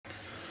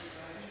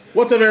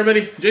What's up,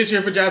 everybody? Jason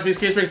here for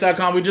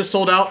JaspysCaseBreaks.com. We just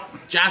sold out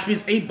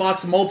Jaspy's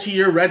 8-box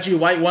multi-year Reggie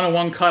White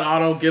 101 cut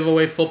auto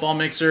giveaway football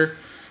mixer.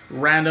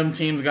 Random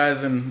teams,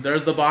 guys, and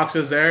there's the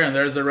boxes there, and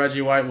there's the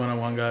Reggie White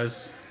 101,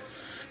 guys.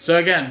 So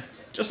again,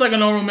 just like a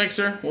normal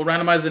mixer, we'll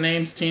randomize the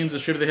names, teams,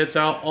 distribute the hits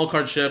out, all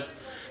cards ship.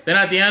 Then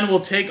at the end, we'll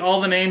take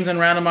all the names and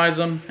randomize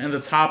them, and the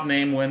top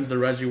name wins the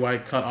Reggie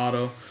White cut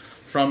auto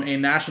from a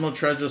National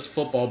Treasures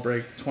football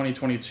break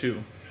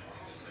 2022.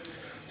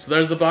 So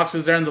there's the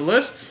boxes there in the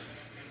list.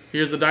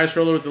 Here's the dice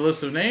roller with the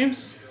list of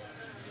names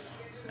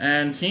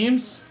and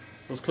teams.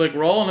 Let's click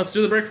roll and let's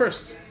do the break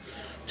first.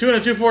 2 and a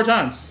 2 4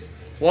 times.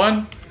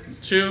 1,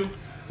 2,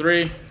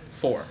 3,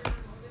 4.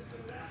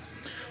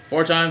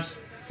 4 times.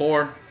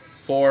 4,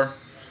 4.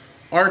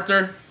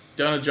 Arthur,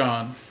 down to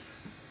John.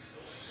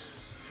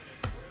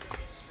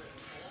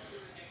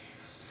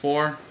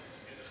 4,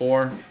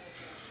 4.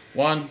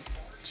 1,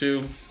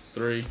 2,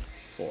 3,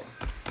 4.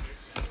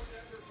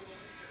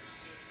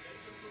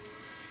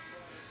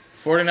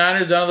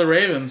 49ers down to the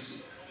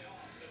Ravens.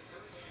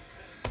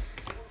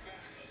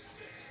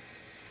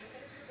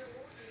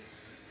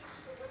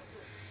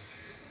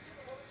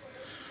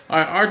 All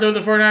right, Arthur with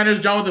the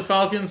 49ers, John with the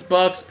Falcons,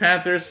 Bucks,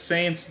 Panthers,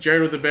 Saints,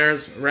 Jared with the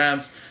Bears,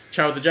 Rams,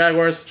 Chad with the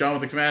Jaguars, John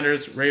with the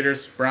Commanders,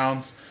 Raiders,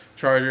 Browns,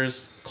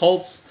 Chargers,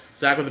 Colts,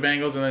 Zach with the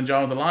Bengals, and then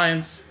John with the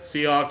Lions,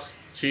 Seahawks,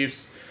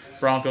 Chiefs,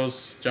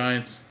 Broncos,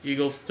 Giants,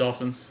 Eagles,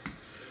 Dolphins,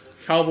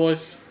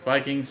 Cowboys,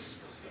 Vikings,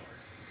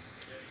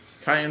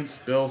 Titans,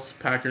 Bills,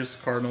 Packers,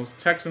 Cardinals,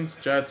 Texans,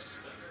 Jets,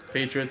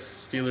 Patriots,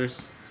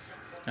 Steelers,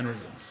 and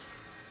Ravens.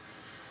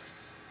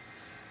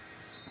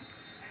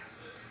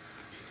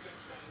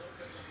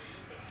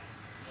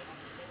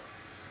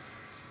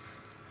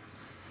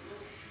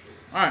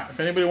 Alright, if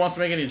anybody wants to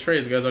make any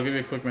trades, guys, I'll give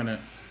you a quick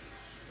minute.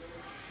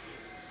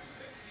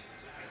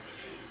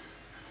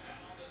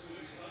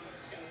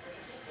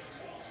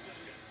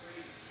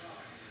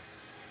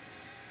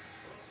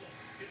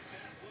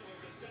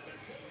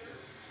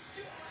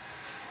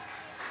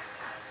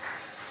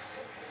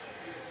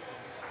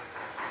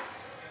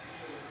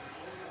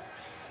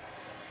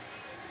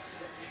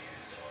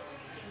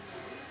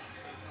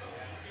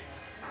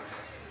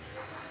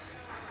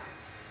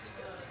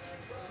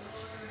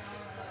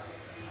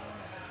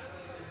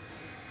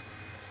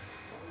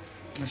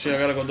 Actually, I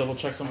gotta go double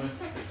check something.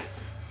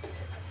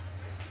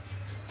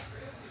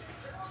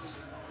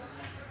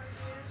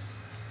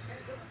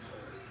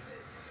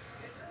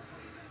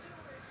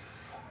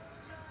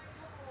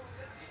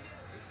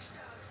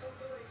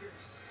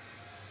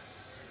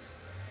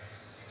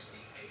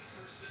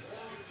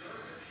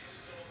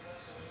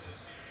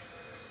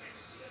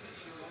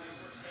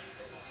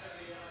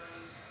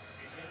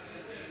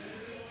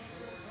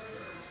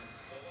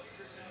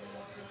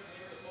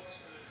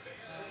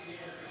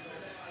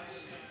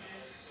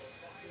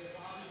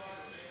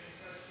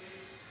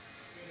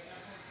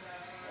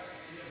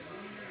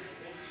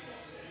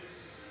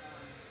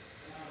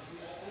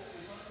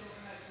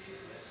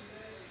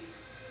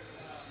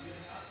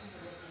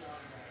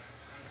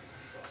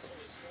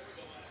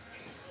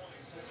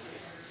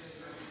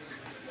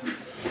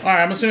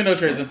 Alright, I'm assuming no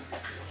trades in.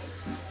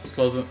 Let's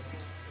close it.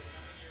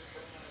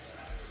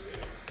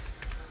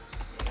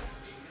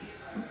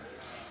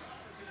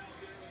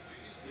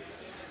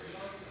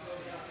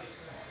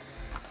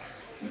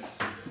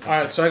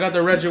 Alright, so I got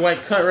the Reggie White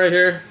cut right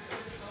here.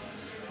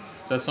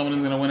 That someone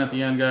is going to win at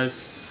the end,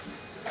 guys.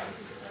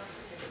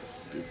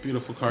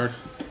 Beautiful card.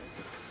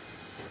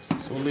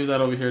 So we'll leave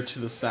that over here to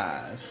the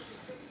side.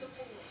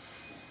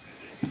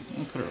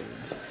 I'll put it over here.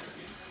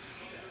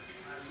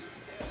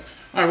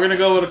 Alright, we're going to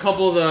go with a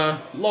couple of the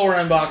lower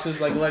end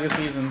boxes like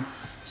Legacies and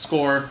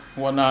Score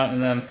and whatnot,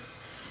 and then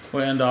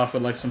we'll end off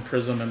with like some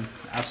Prism and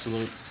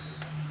Absolute.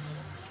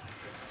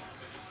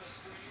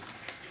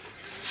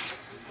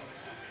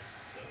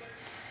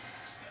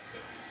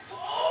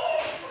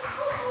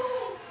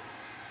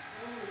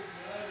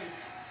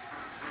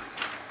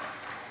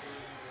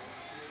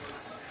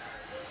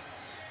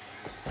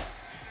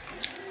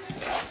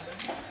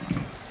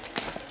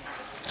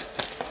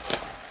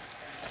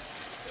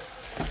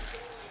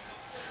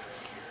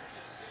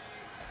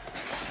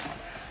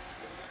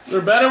 They're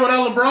better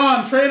without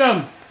LeBron. Trade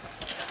them.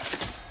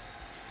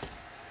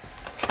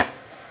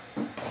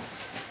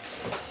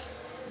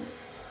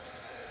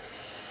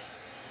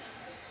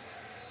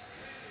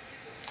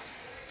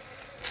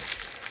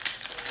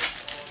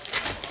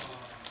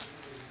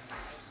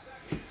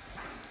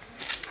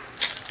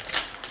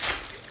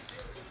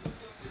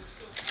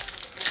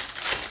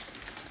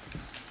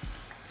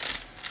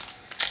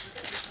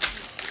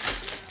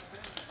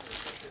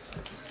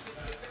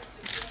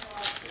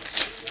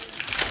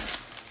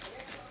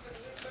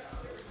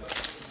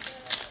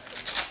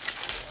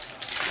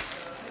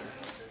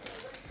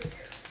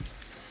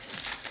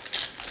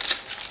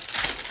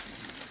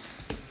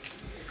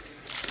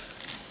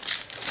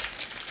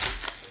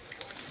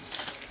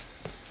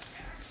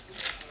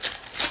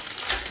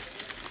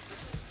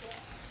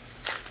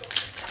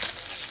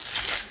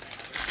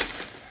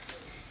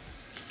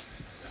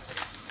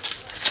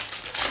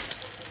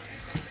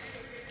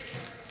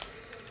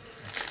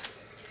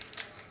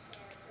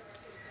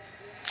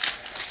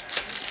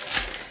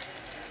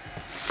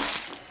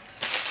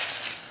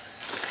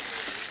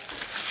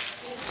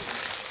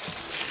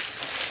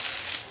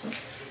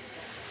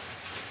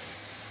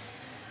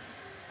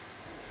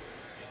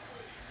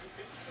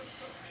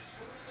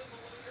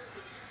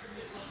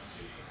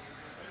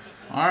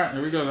 All right,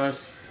 here we go,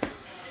 guys.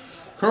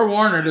 Kurt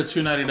Warner to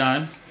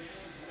 299.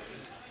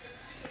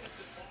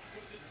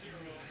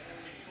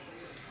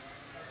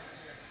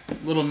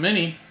 Little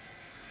mini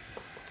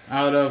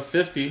out of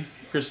 50,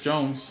 Chris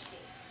Jones.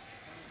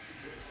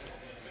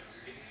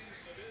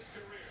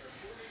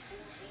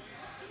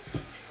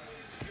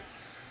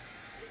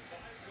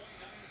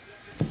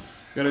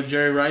 Got a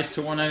Jerry Rice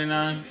to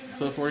 199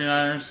 for the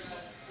 49ers.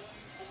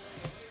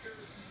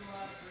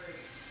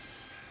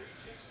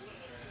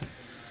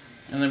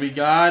 And then we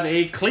got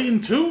a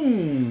Clayton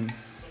Tune.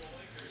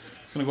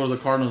 It's going to go to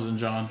the Cardinals and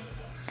John.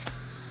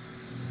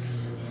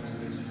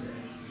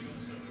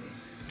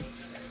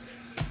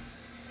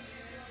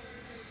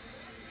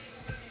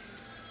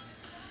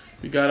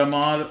 We got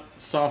Ahmad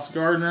Sauce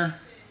Gardner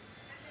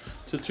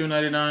to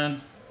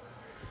 299.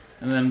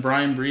 And then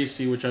Brian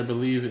Breesy, which I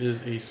believe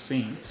is a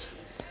Saint.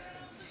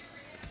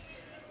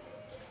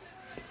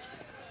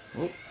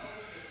 Oh,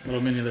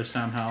 little mini there,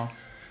 Sam Howell.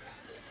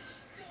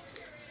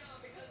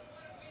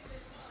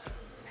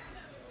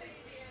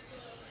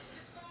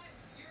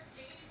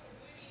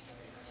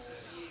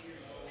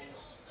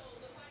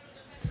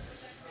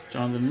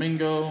 Jonathan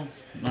Mingo,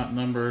 not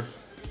numbered.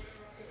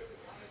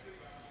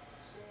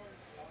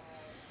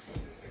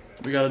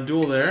 We got a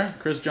duel there.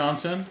 Chris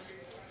Johnson,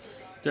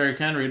 Derrick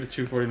Henry to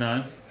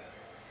 249.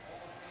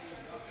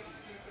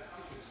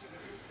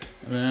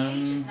 And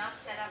then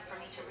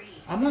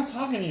I'm not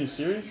talking to you,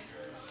 Siri.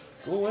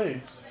 Go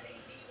away.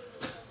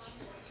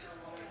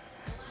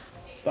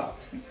 Stop.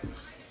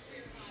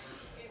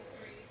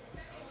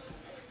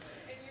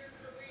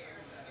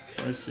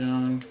 Bryce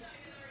Young.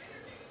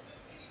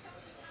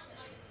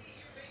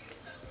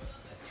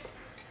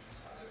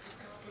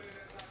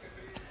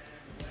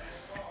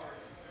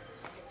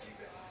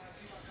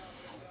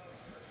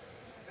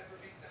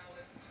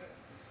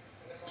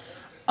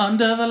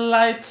 Under the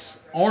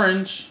Lights,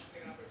 orange.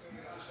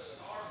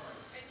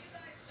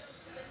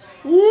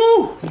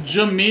 Woo!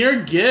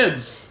 Jahmyr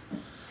Gibbs.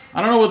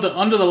 I don't know what the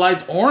Under the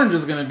Lights orange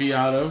is going to be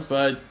out of,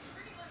 but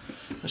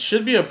it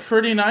should be a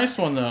pretty nice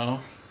one, though.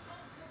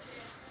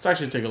 Let's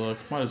actually take a look.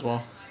 Might as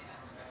well.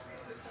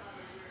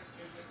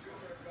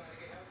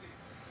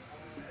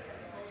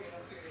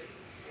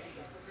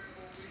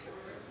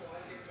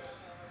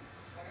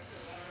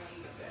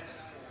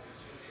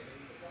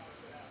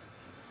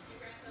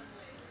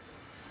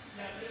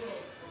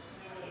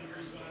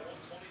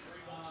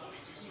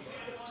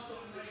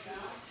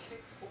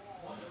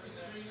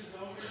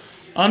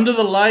 Under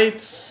the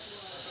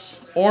Lights,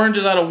 orange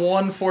is out of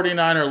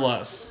 149 or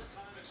less.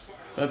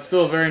 That's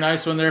still a very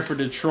nice one there for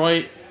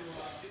Detroit.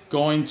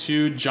 Going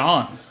to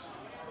John.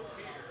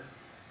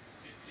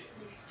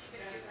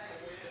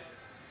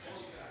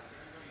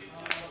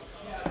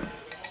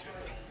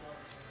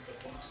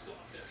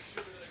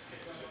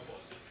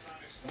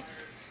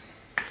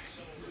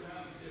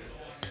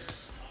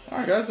 All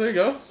right, guys, there you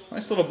go.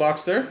 Nice little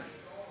box there.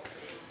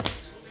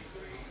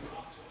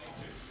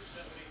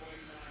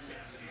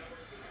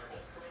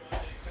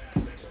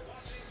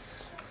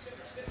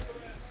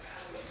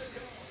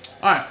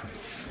 All right,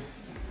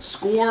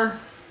 score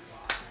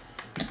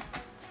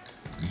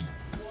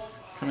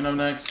coming up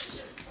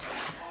next.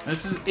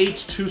 This is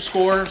H2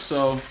 score,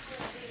 so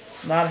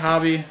not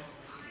hobby,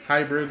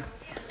 hybrid.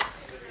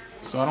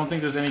 So I don't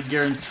think there's any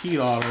guaranteed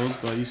autos,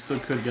 but you still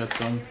could get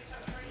some.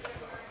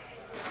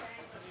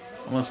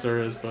 Unless there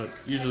is, but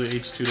usually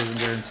H2 doesn't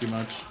guarantee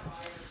much.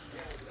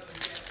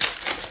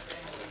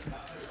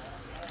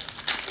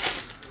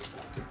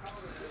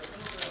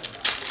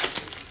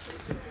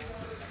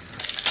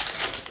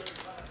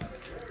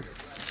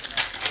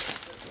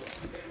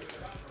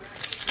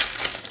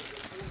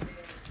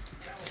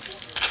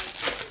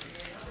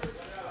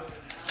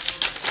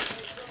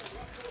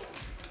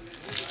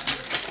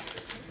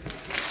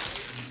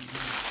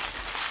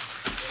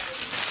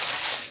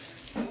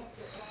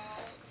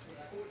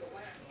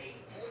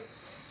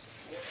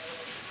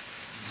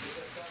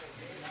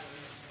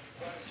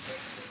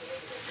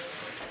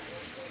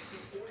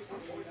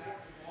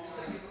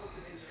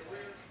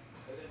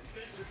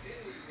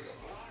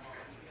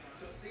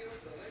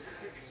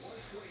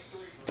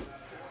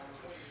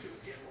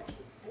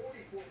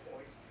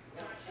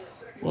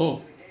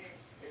 Whoa.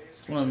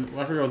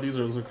 I forgot what these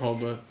are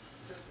called, but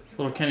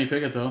little Kenny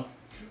Pickett, though.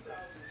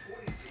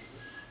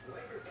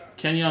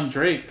 Kenyon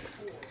Drake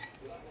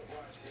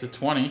to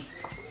 20.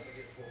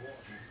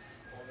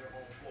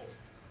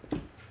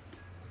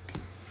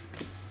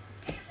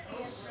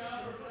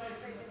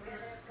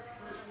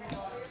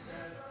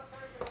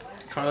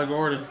 Kyler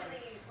Gordon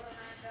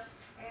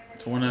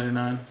to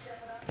 199.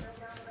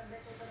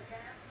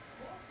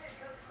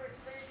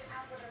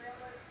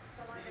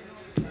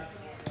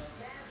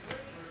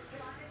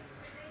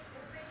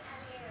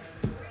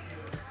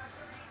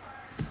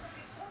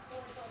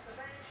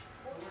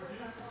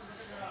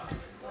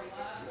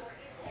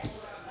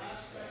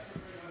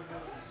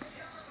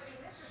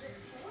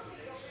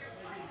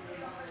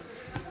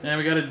 And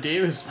we got a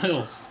Davis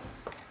Mills.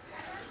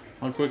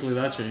 How quickly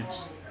that changed.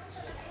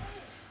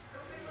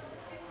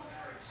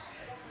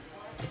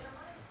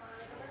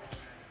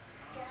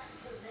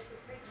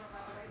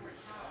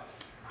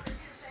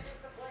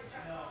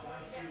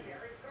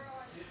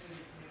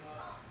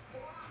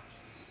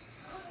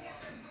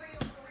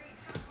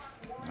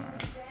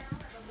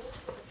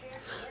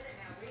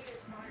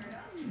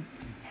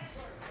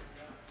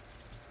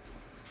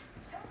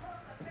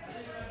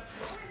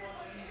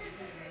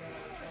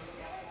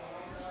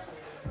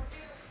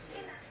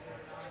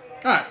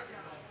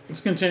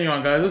 let's continue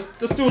on, guys.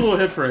 Let's do a little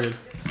hit parade.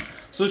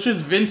 So it's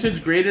just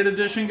vintage graded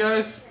edition,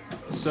 guys.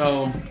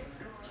 So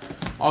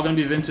all gonna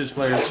be vintage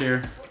players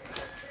here.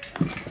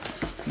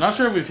 Not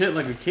sure if we've hit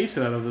like a case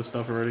out of this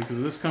stuff already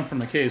because this comes from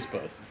the case,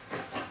 but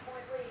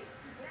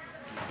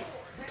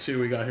let's see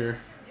what we got here.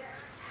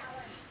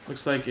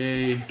 Looks like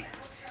a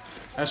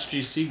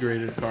SGC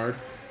graded card.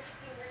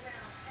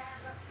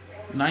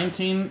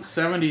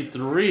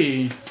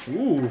 1973.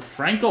 Ooh,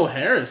 Franco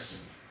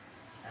Harris.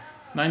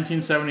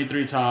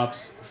 1973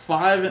 tops.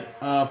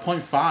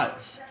 5.5.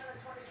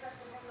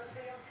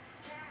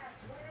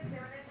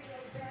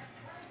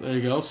 So there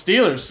you go.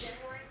 Steelers.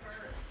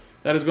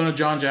 That is going to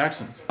John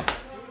Jackson.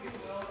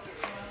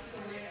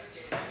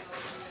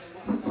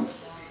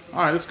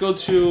 Alright, let's go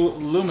to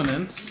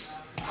Luminance.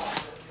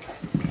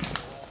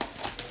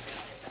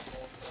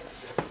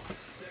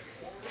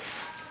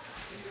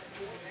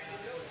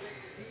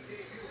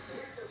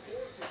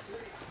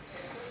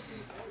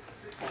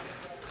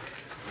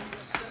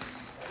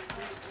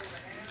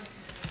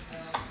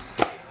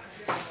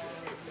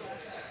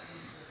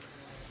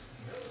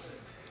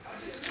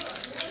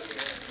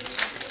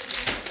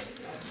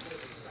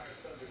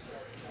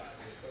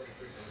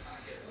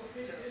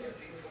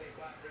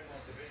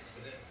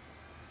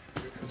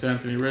 It's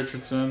Anthony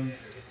Richardson.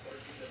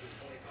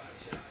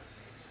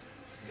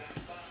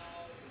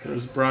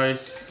 There's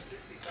Bryce.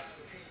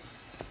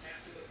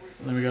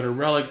 And then we got a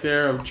relic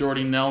there of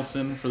Jordy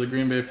Nelson for the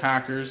Green Bay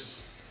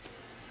Packers.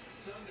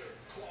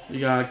 We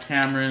got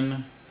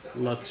Cameron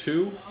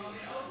Latu.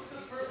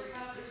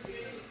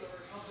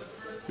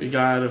 We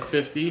got a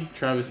 50,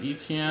 Travis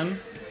Etienne.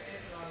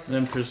 And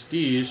then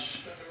Prestige,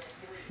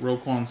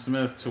 Roquan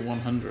Smith to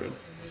 100.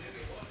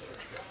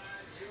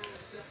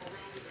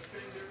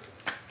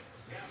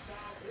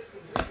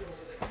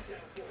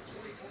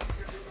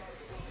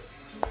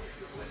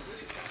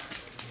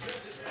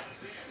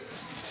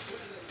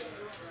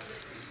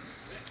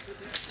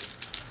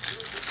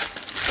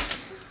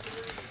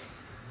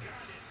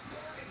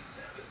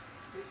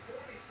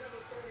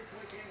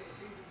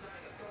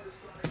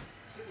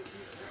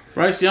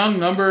 Bryce Young,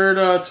 numbered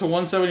to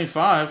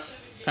 175.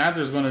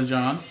 Panthers going to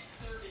John.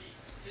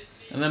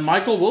 And then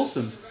Michael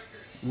Wilson,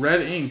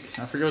 red ink.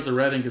 I forget what the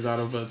red ink is out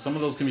of, but some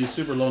of those can be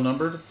super low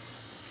numbered.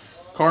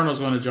 Cardinals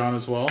going to John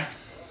as well.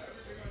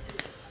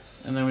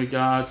 And then we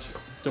got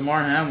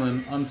DeMar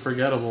Hamlin,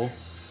 unforgettable.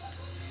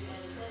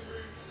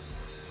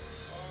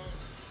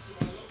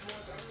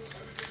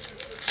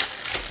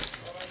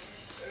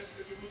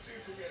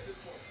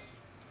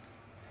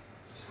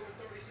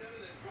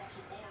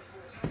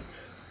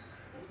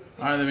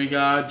 Alright, then we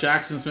got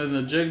Jackson Smith and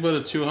the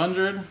Jigba to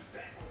 200.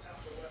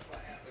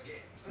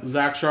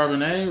 Zach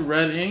Charbonnet,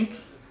 red ink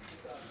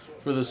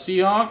for the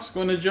Seahawks,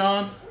 going to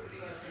John.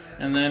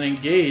 And then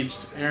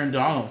engaged, Aaron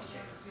Donald.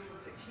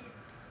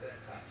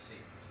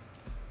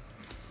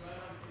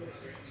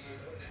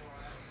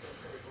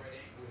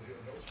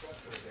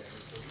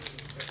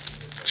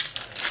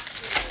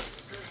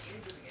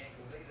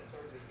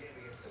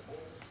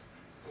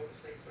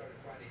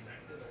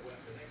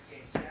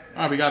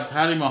 Alright, we got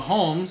Patty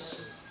Mahomes.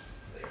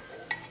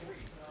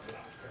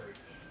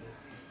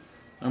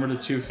 Number to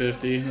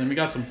 250. And then we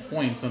got some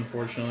points,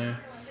 unfortunately.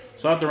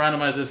 So I'll have to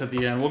randomize this at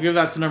the end. We'll give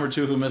that to number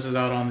 2 who misses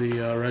out on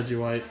the Reggie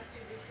White.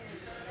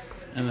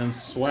 And then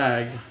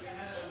swag.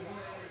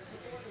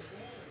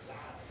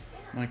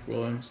 Mike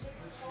Williams.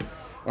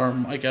 Or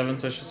Mike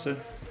Evans, I should say.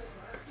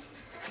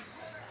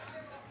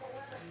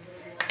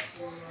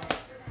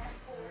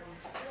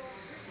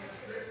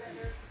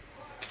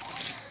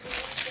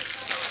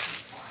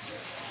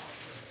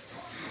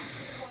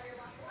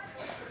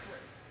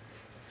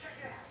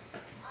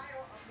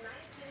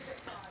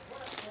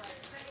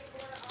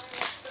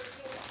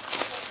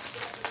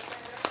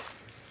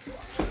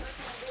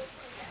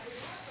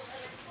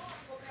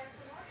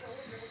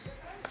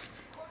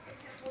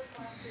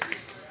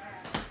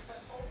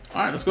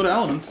 Alright, let's go to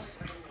Elements.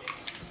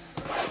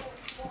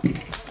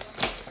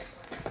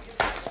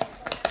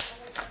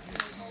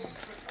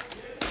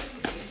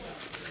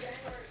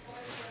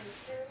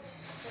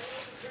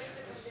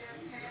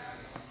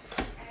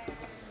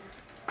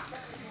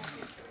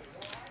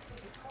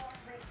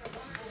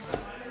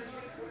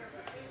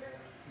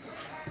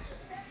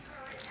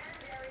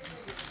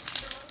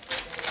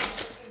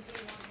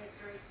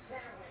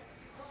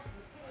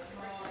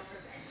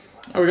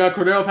 Oh, we got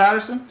Cordell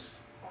Patterson,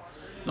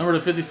 number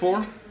to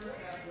 54.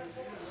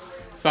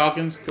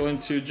 Falcons going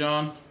to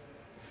John.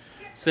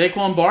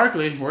 Saquon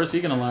Barkley, where's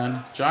he going to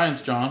land?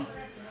 Giants, John,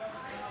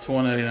 to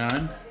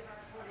 189.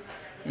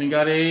 We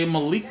got a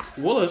Malik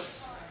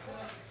Willis,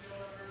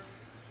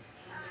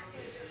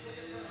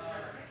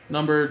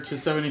 number to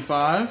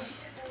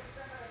 75.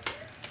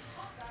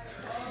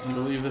 I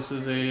believe this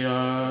is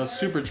a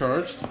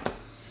supercharged.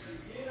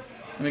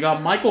 And we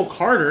got Michael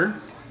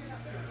Carter,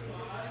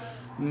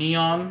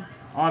 neon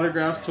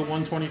autographs to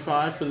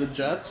 125 for the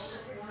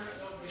Jets.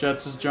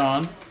 Jets is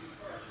John.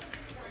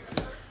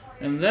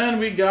 And then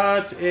we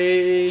got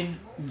a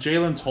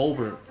Jalen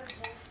Tolbert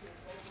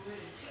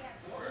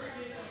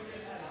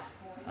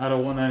out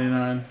of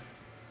 199.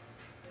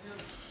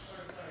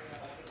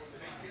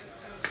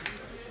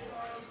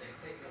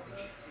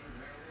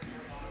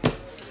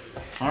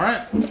 All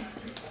right.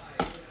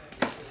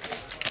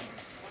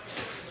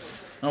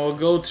 Now we'll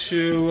go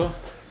to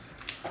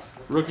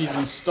Rookies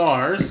and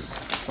Stars.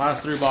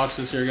 Last 3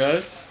 boxes here,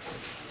 guys.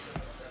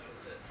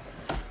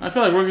 I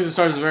feel like Rookies and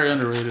Stars is very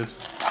underrated.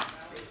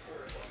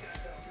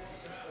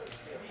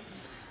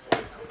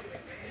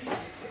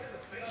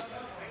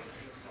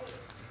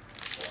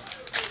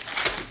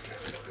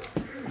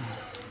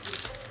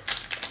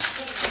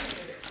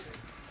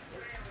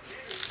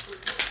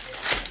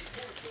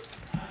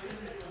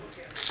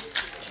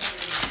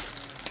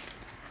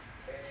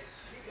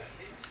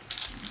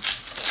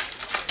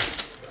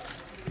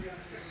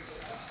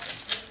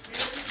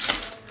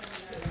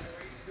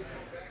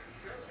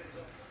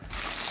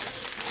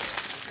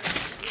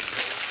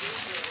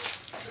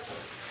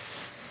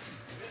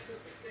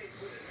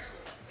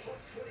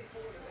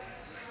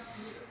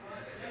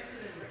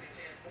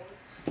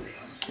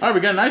 All right, we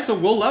got a nice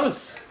Will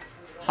Levis.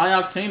 High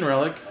Octane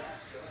Relic.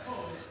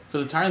 For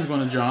the Titans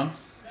going to John.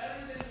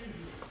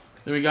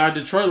 Then we got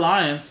Detroit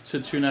Lions to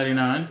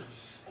 299.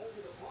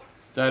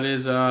 That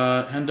is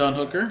Hendon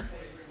Hooker.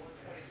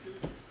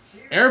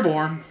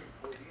 Airborne.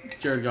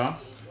 Jared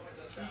Goff.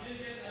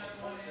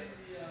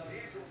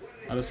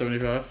 Out of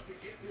 75.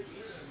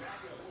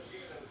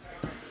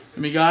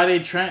 And we got a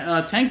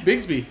Tank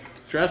Bigsby.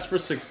 Dressed for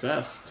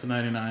Success to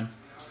 99.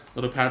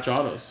 Little patch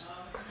autos.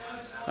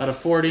 Out of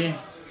 40.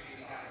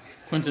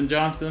 Quentin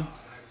Johnston.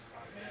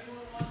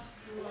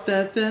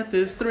 That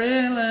is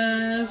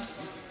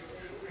Thrillers.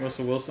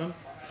 Russell Wilson.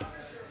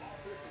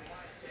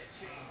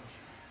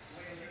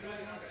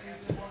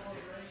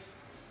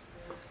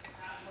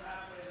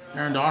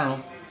 Aaron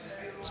Donald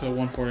to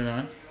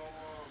 149.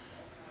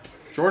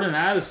 Jordan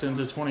Addison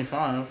to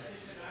 25.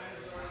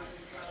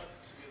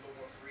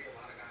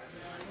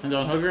 And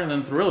Don Hooker, and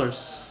then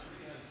Thrillers.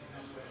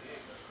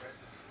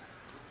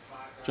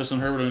 Justin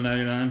Herbert to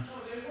 99.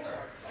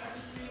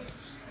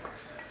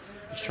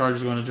 This charge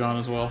is going to John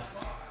as well.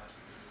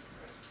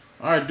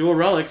 Alright, dual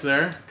relics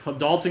there.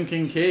 Dalton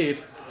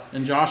Kincaid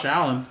and Josh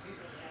Allen.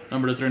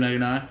 Number to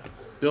 399.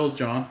 Bills,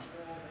 John.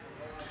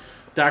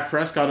 Dak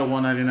Prescott at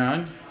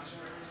 199.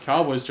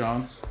 Cowboys,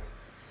 John.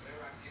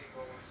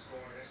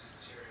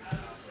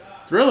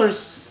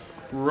 Thrillers,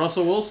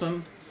 Russell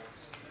Wilson.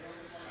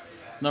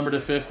 Number to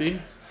 50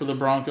 for the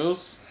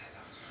Broncos.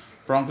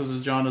 Broncos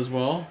is John as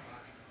well.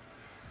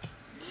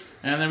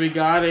 And then we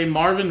got a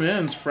Marvin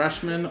Mims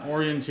freshman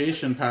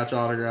orientation patch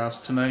autographs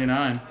to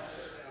 99.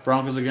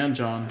 Broncos again,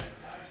 John.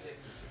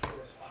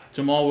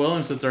 Jamal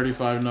Williams at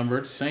 35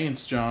 numbered.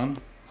 Saints, John.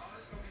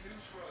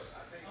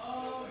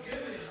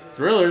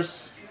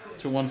 Thrillers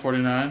to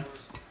 149.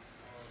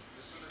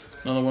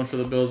 Another one for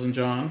the Bills and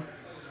John.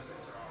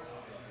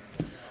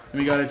 And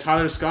we got a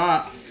Tyler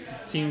Scott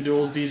Team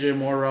Duels DJ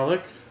Moore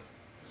relic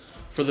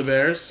for the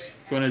Bears.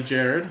 Going to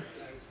Jared.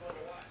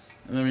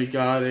 And then we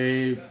got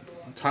a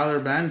Tyler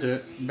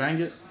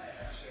Baggett.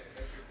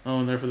 Oh,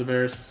 and there for the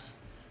Bears.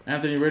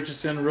 Anthony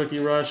Richardson, Rookie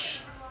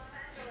Rush.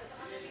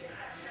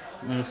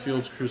 And then a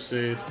Fields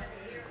Crusade.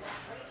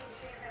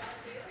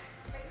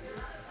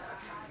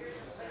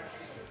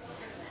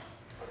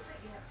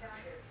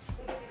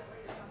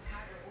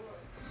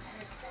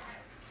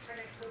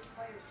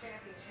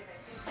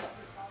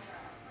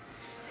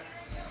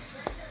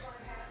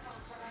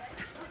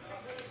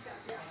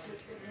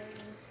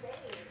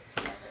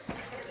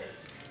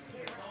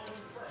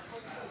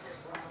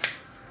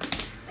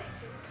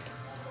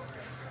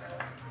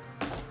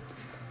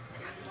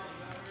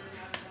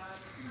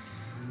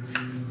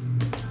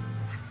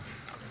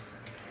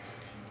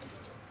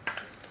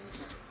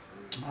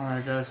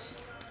 Alright,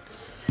 guys.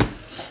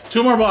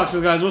 2 more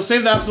boxes, guys. We'll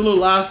save the absolute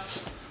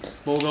last.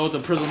 We'll go with the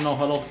Prism No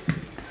Huddle.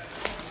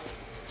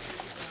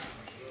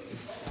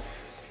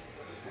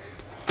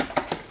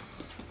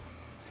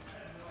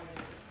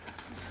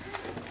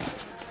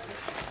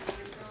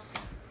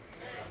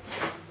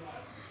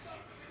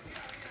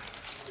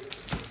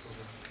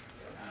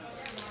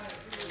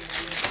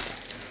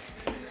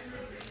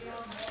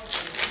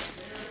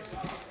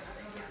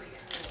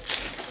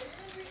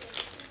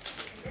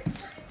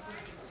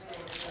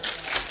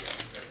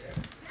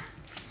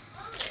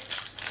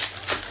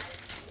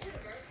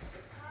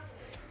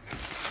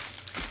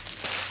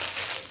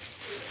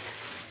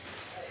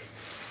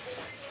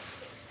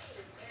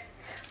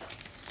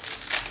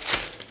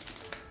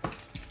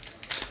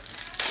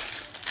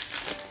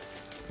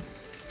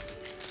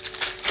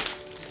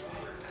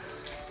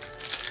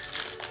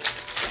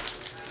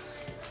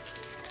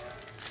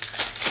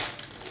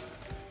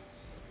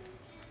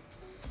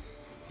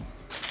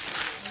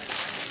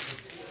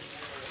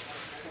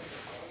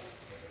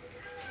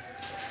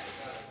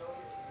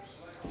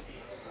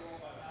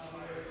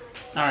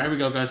 Alright, here we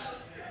go,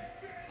 guys.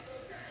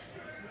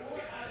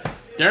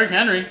 Derrick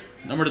Henry,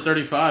 number to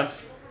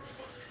 35.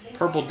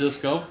 Purple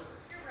Disco.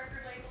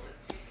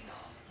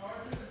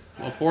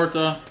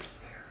 Laporta.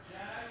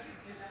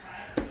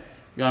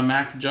 We got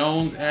Mac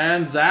Jones.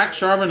 And Zach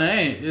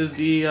Charbonnet is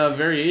the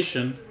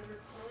variation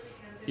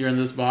here in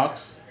this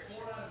box.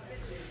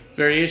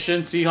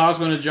 Variation, Seahawks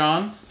going to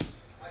John.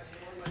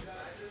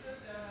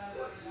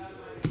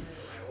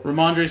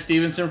 Ramondre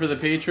Stevenson for the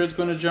Patriots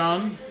going to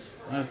John.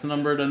 That's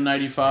numbered to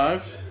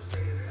 95.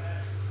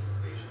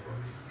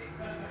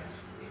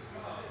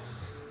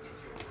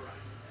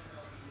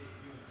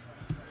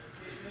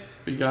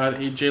 We got a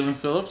Jalen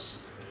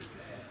Phillips.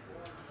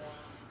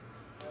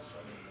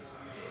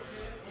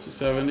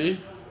 270.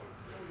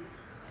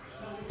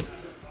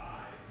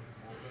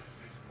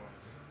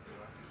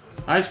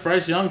 Nice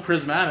Bryce Young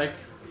prismatic.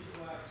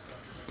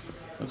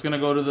 That's going to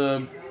go to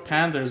the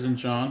Panthers and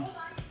John.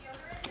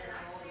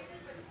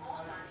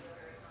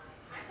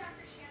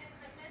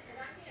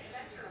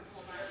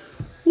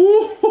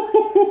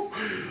 Woo!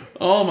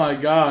 Oh my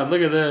God,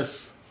 look at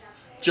this.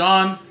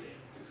 John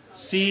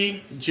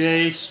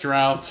C.J.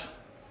 Stroud.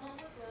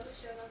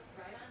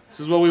 This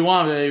is what we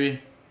want,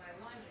 baby.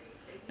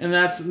 And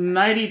that's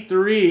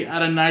 93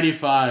 out of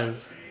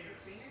 95.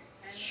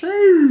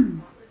 Sure.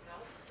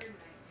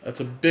 That's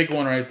a big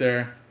one right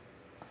there.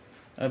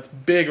 That's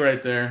big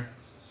right there.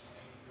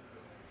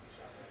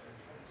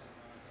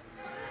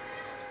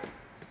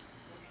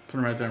 Put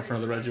him right there in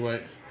front of the Reggie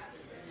White.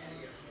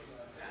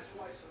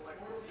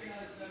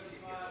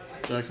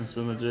 Jackson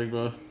spin the jig,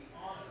 bud.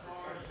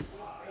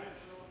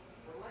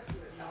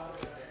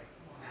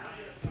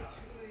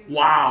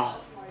 Wow.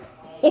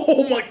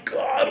 Oh my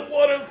God,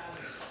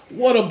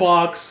 what a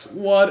box.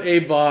 What a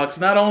box.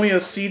 Not only a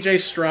CJ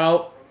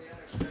Stroud.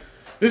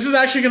 This is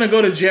actually going to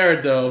go to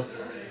Jared, though.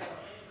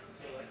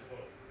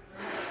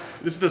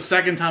 This is the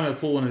second time I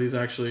pulled one of these,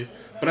 actually.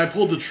 But I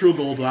pulled the True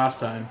Gold last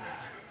time.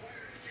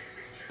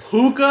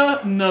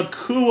 Puka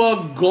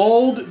Nacua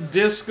Gold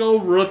Disco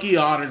Rookie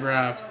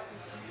Autograph.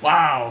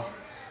 Wow.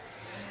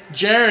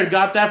 Jared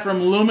got that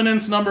from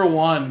Luminance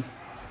 #1.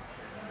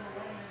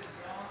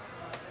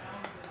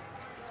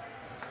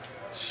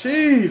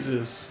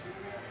 Jesus.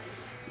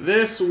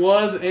 This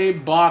was a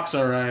box,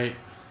 alright.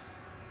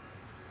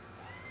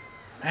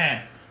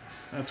 Man,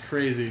 that's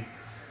crazy.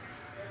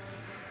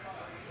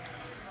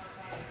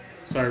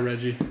 Sorry,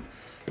 Reggie.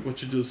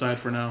 What you to the side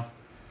for now.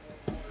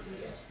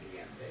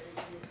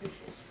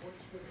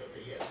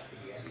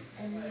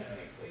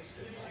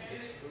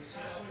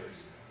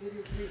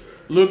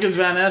 Lucas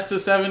Van Ness to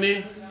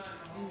 70.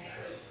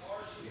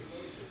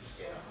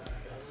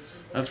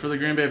 That's for the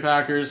Green Bay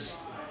Packers.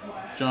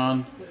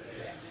 John.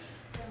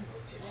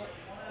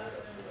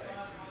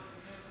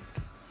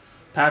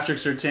 Patrick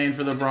Surtain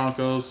for the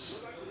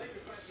Broncos.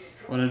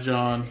 One of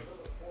John.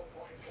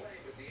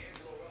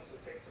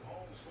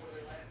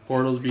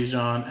 Bortles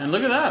Bijan. And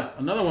look at that.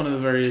 Another one of the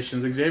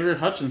variations. Xavier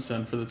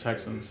Hutchinson for the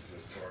Texans.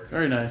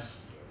 Very nice.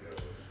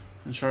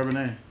 And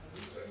Charbonnet.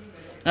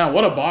 Now,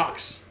 what a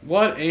box.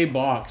 What a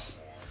box.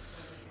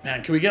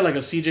 Man, can we get like a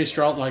CJ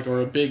Stroud like or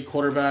a big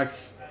quarterback,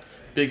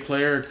 big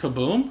player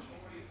kaboom?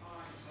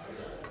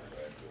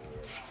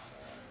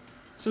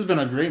 This has been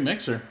a great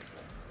mixer.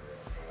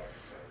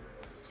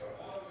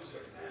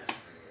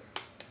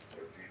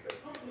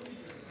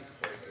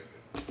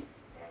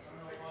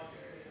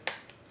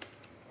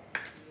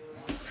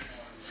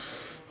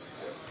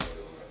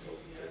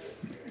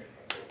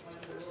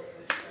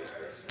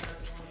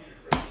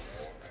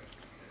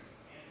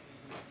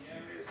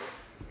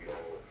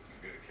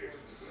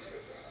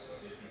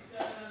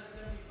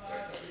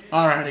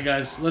 Alrighty,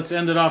 guys, let's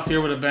end it off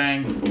here with a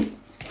bang.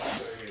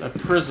 That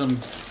Prism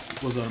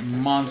was a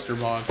monster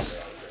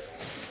box.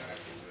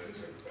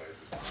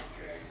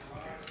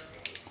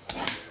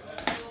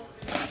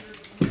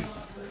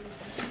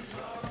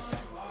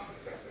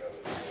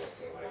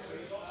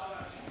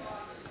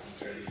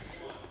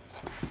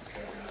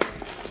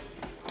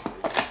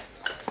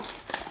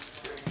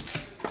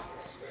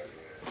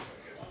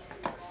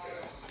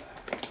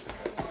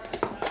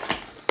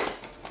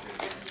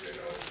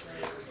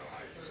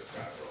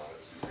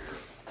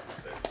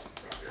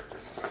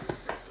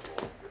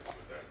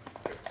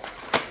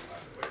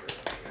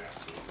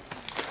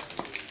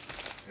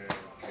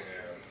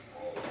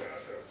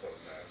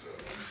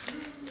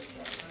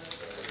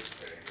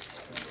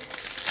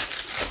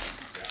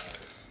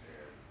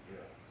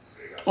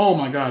 Oh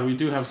my God, we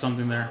do have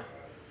something there.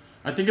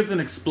 I think it's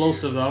an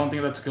explosive though. I don't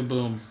think that's a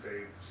kaboom.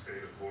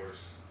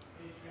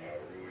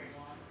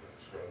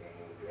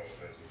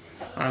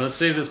 Alright, let's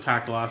save this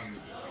pack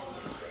last.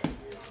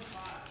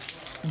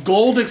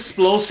 Gold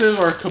explosive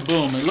or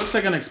kaboom? It looks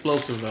like an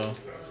explosive though.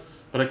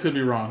 But I could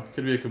be wrong.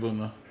 Could be a kaboom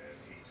though.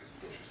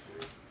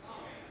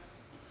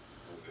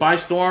 By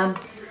Storm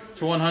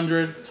to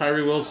 100.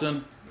 Tyree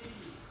Wilson.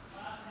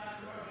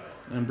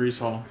 And Breece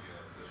Hall.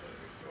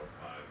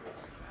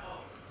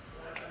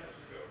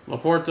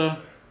 Laporta.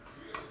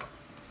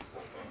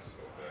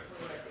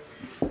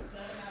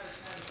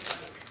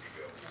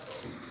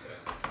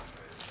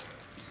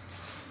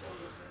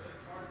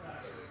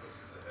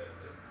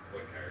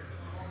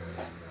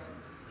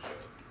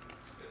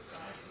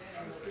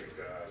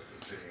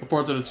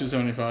 Laporta to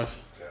 275.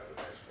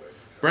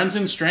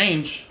 Brenton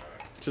Strange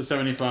to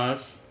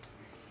 75.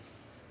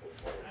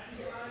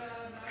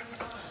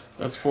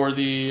 That's for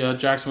the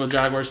Jacksonville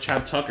Jaguars,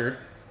 Chad Tucker.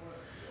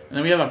 And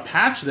then we have a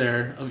patch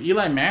there of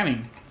Eli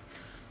Manning.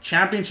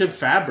 Championship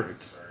fabric.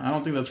 I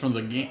don't think that's from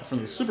the game, from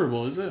the Super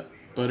Bowl, is it?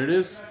 but it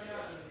is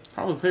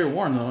probably player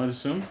worn though, I'd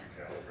assume.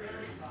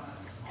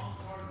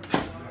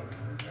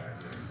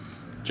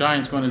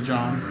 Giants going to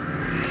John.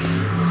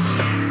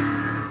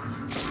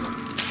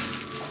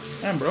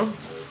 Damn, bro.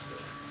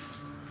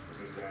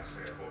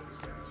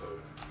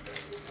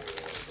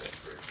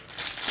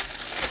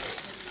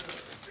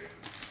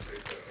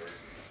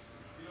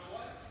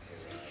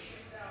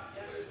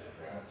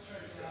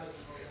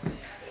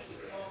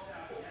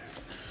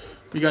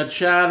 We got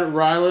Chad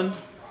Ryland.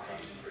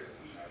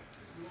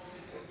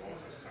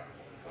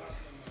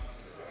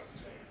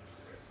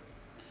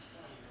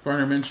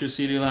 Gardner Minshew,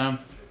 CeeDee Lamb.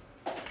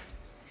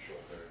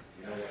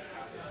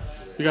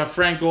 We got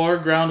Frank Gore,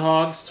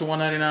 Groundhogs to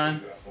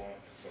 199.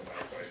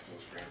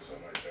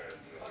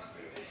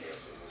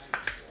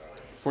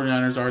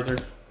 49ers, Arthur.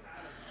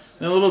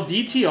 Then a little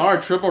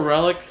DTR, triple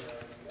relic,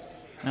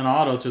 and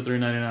auto to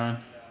 399.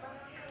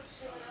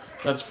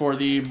 That's for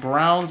the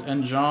Browns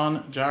and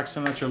John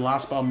Jackson. That's your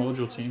last spot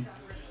mojo team.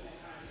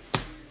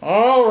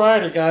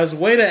 Alrighty, guys.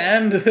 Way to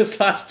end this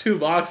last 2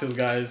 boxes,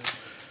 guys.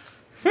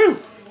 Whew.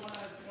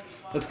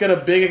 Let's get a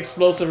big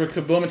explosive or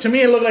kaboom. And to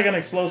me, it looked like an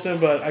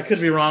explosive, but I could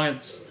be wrong.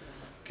 It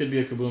could be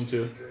a kaboom,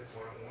 too.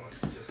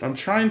 I'm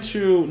trying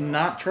to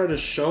not try to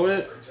show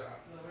it,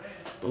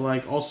 but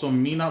like also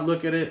me not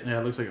look at it.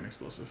 Yeah, it looks like an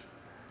explosive.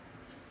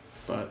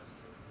 But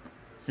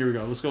here we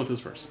go. Let's go with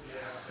this first.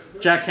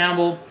 Jack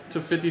Campbell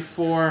to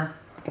 54.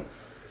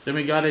 Then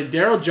we got a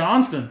Daryl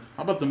Johnston.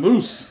 How about the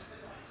Moose?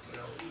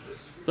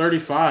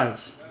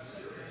 35.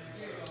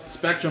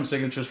 Spectrum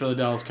signatures for the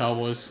Dallas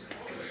Cowboys.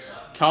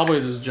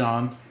 Cowboys is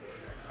John.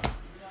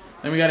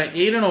 Then we got an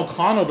Aiden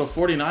O'Connell to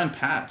 49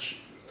 patch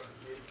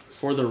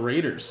for the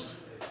Raiders.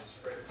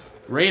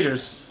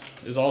 Raiders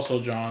is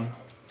also John.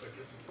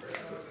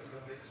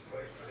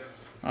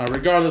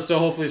 Regardless, though,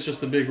 hopefully it's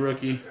just a big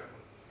rookie.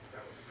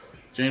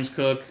 James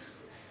Cook.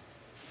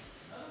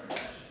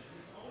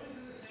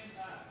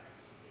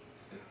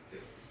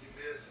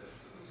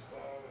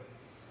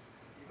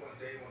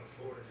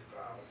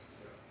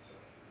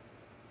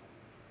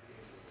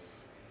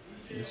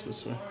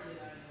 This way.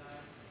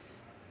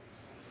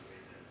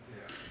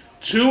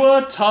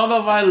 Tua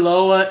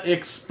Tagovailoa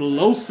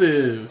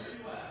explosive.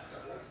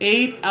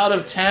 8 out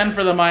of 10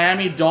 for the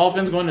Miami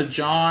Dolphins going to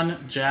John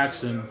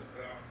Jackson.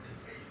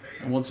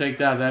 And we'll take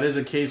that. That is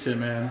a case hit,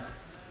 man.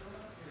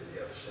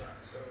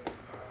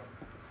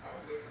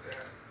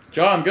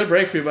 John, good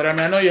break for you, but I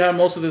mean, I know you have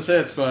most of this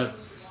hits, but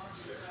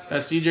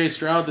that CJ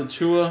Stroud, the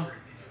Tua,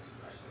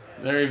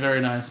 very, very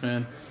nice,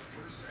 man.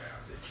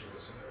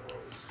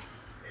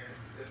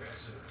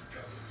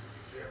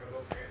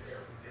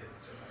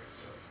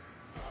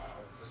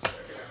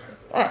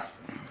 Alright.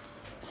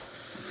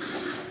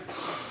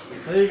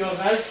 There you go,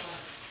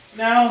 guys.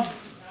 Now,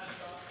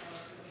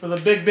 for the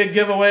big, big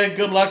giveaway,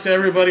 good luck to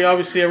everybody.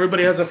 Obviously,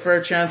 everybody has a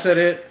fair chance at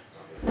it.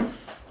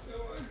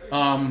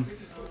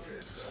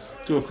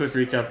 Do a quick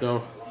recap,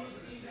 though.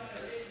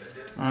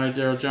 Alright,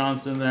 Daryl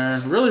Johnston there.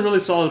 Really, really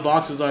solid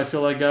boxes, I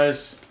feel like,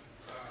 guys.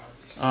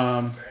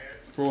 For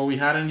what we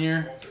had in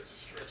here.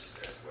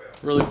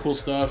 Really cool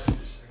stuff.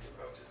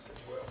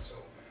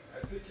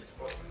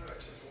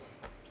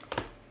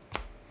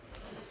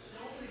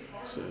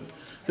 So,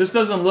 this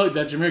doesn't look...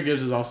 That Jahmyr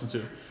Gibbs is awesome,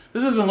 too.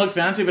 This doesn't look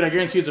fancy, but I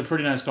guarantee it's a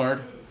pretty nice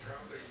card.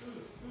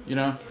 You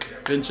know?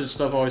 Vintage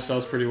stuff always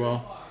sells pretty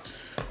well.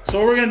 So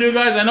what we're going to do,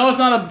 guys... I know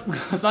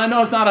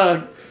it's not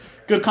a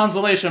good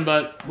consolation,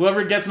 but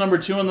whoever gets number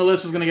 2 on the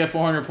list is going to get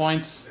 400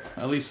 points.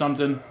 At least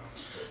something.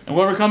 And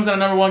whoever comes in at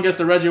number 1 gets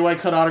the Reggie White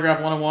cut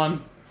autograph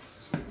 101.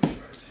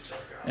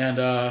 And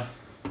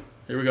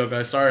here we go,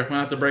 guys. Sorry, I'm going to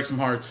have to break some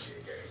hearts.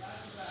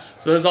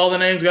 So there's all the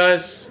names,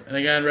 guys. And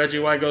again, Reggie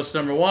White goes to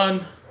number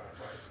 1.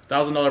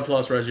 $1,000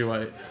 plus Reggie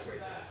White.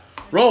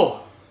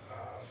 Roll.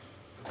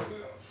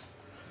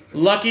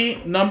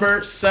 Lucky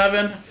number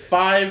 7,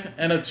 5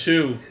 and a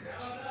 2.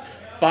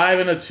 5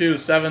 and a 2,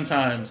 7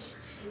 times.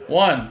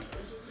 1,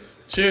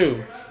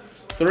 2,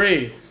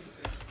 3,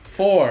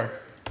 4,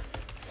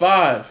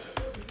 5,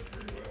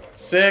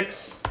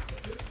 6,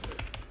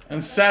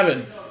 and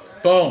 7.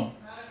 Boom.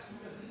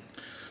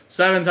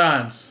 7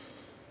 times.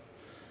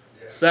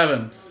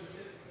 7.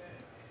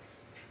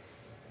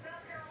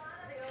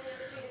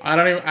 I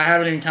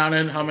haven't even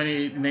counted how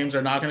many names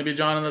are not going to be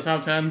John in the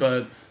top 10,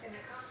 but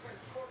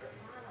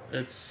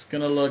it's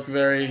going to look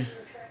very...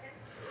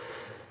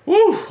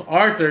 Woo!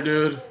 Arthur,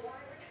 dude.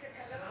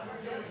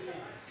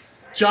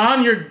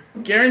 John, you're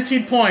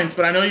guaranteed points,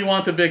 but I know you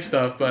want the big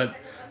stuff, but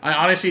I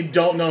honestly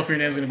don't know if your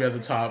name's going to be at the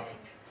top.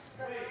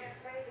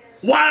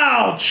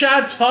 Wow!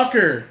 Chad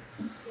Tucker.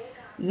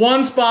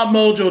 1 spot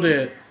mojoed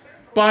it.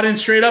 Bought in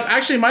straight up.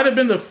 Actually, might have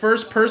been the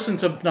first person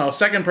to... No,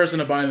 second person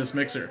to buy in this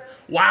mixer.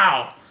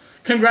 Wow!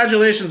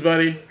 Congratulations,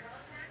 buddy.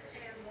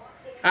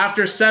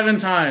 After 7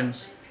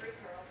 times.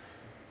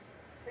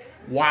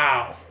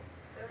 Wow.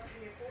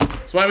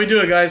 That's why we do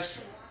it,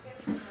 guys.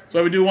 That's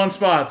why we do 1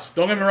 spots.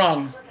 Don't get me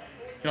wrong.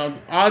 You know,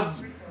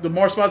 odds, the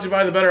more spots you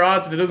buy, the better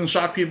odds, and it doesn't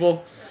shock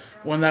people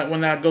when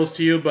that goes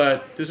to you,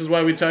 but this is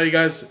why we tell you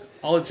guys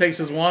all it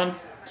takes is 1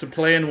 to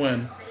play and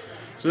win.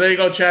 So there you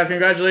go, Chad.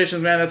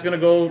 Congratulations, man. That's going to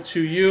go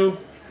to you.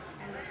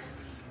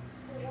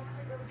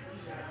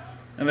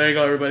 And there you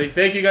go, everybody.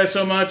 Thank you guys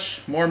so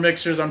much. More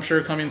mixers, I'm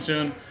sure, coming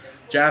soon.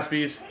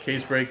 Jaspys,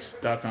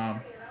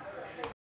 casebreaks.com.